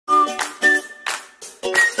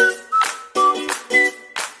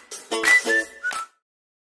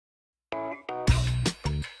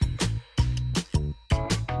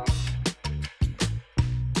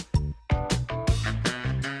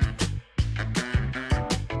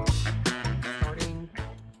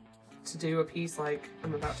do a piece like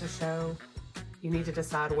I'm about to show, you need to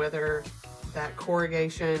decide whether that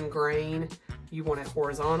corrugation grain, you want it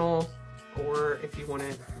horizontal or if you want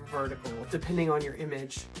it vertical, depending on your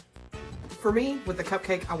image. For me, with the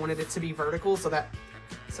cupcake, I wanted it to be vertical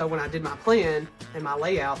so when I did my plan and my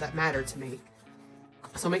layout, that mattered to me.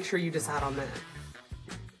 So make sure you decide on that.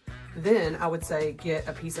 Then I would say get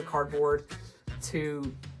a piece of cardboard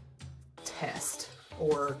to test,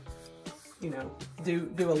 or, you know, do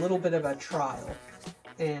a little bit of a trial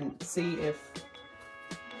and see if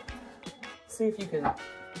you can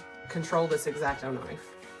control this Exacto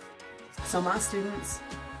knife. So my students,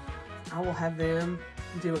 I will have them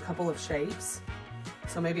do a couple of shapes.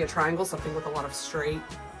 So maybe a triangle, something with a lot of straight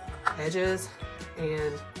edges.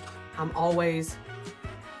 And I'm always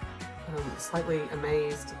slightly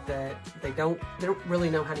amazed that they don't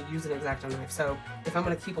really know how to use an Exacto knife. So if I'm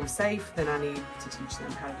gonna keep them safe, then I need to teach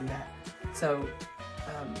them how to do that. So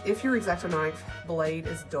if your Exacto knife blade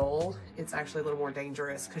is dull, it's actually a little more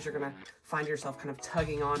dangerous because you're gonna find yourself kind of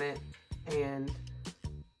tugging on it and,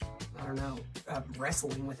 I don't know,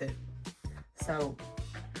 wrestling with it. So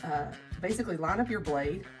basically line up your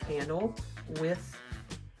blade handle with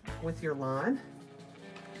your line,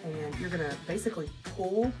 and you're gonna basically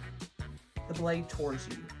pull the blade towards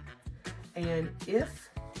you. And if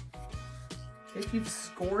you've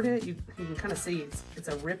scored it, you can kind of see it's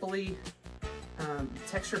a ripply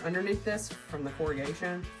texture underneath this from the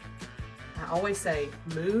corrugation. I always say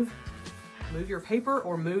move your paper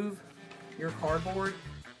or move your cardboard.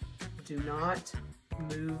 Do not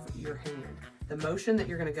move your hand. The motion that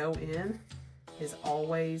you're going to go in is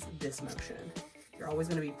always this motion. You're always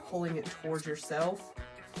going to be pulling it towards yourself.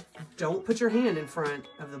 Don't put your hand in front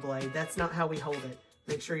of the blade. That's not how we hold it.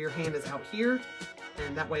 Make sure your hand is out here,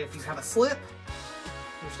 and that way if you have a slip,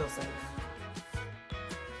 you're still safe.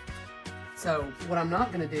 So what I'm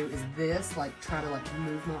not going to do is this, like try to like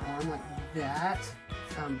move my arm like that.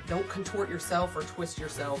 Don't contort yourself or twist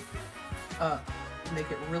yourself up. Make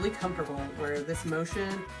it really comfortable where this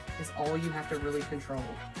motion is all you have to really control.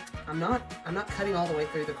 I'm not cutting all the way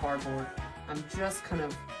through the cardboard. I'm just kind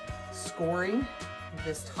of scoring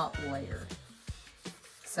this top layer.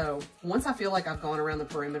 So once I feel like I've gone around the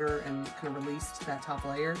perimeter and kind of released that top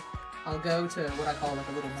layer, I'll go to what I call like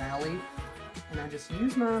a little valley, and I just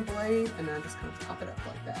use my blade and I just kind of pop it up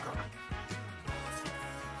like that.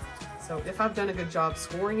 So if I've done a good job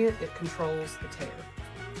scoring it, it controls the tear,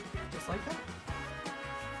 just like that.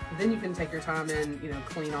 Then you can take your time and, you know,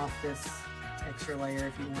 clean off this extra layer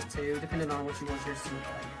if you want to, depending on what you want yours to look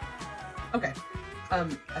like. Okay,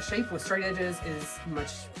 a shape with straight edges is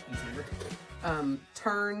much easier.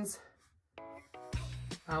 Turns,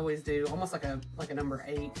 I always do almost like a number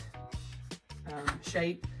 8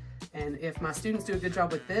 shape. And if my students do a good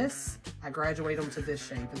job with this, I graduate them to this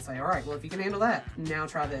shape and say, all right, well, if you can handle that, now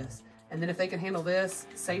try this. And then if they can handle this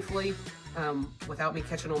safely, without me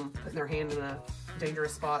catching them putting their hand in a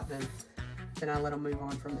dangerous spot, then I let them move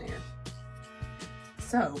on from there.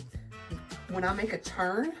 So when I make a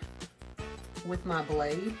turn with my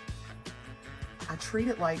blade, I treat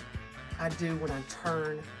it like I do when I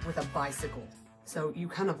turn with a bicycle. So you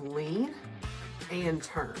kind of lean and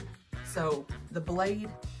turn. So the blade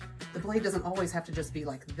doesn't always have to just be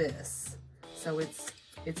like this. So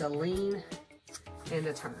it's a lean and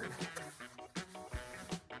a turn.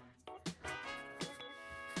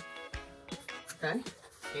 Okay,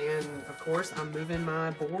 and of course I'm moving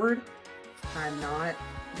my board. I'm not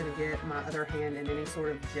gonna get my other hand in any sort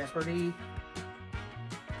of jeopardy.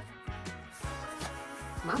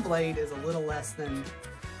 My blade is a little less than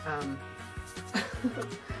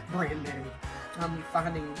brand new. I'm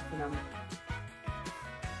finding that I'm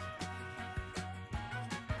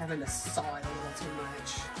having to saw it a little too much.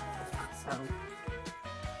 So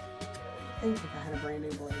I think if I had a brand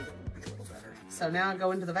new blade, it would be a little better. So now I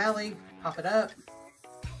go into the valley, pop it up,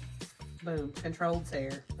 boom, controlled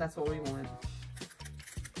tear. That's what we want.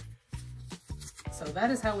 So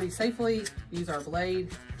that is how we safely use our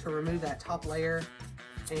blade to remove that top layer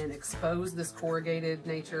and expose this corrugated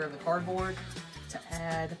nature of the cardboard to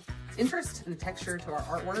add interest and texture to our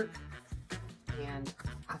artwork. And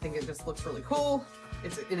I think it just looks really cool.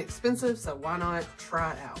 It's inexpensive, so why not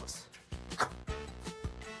try it out?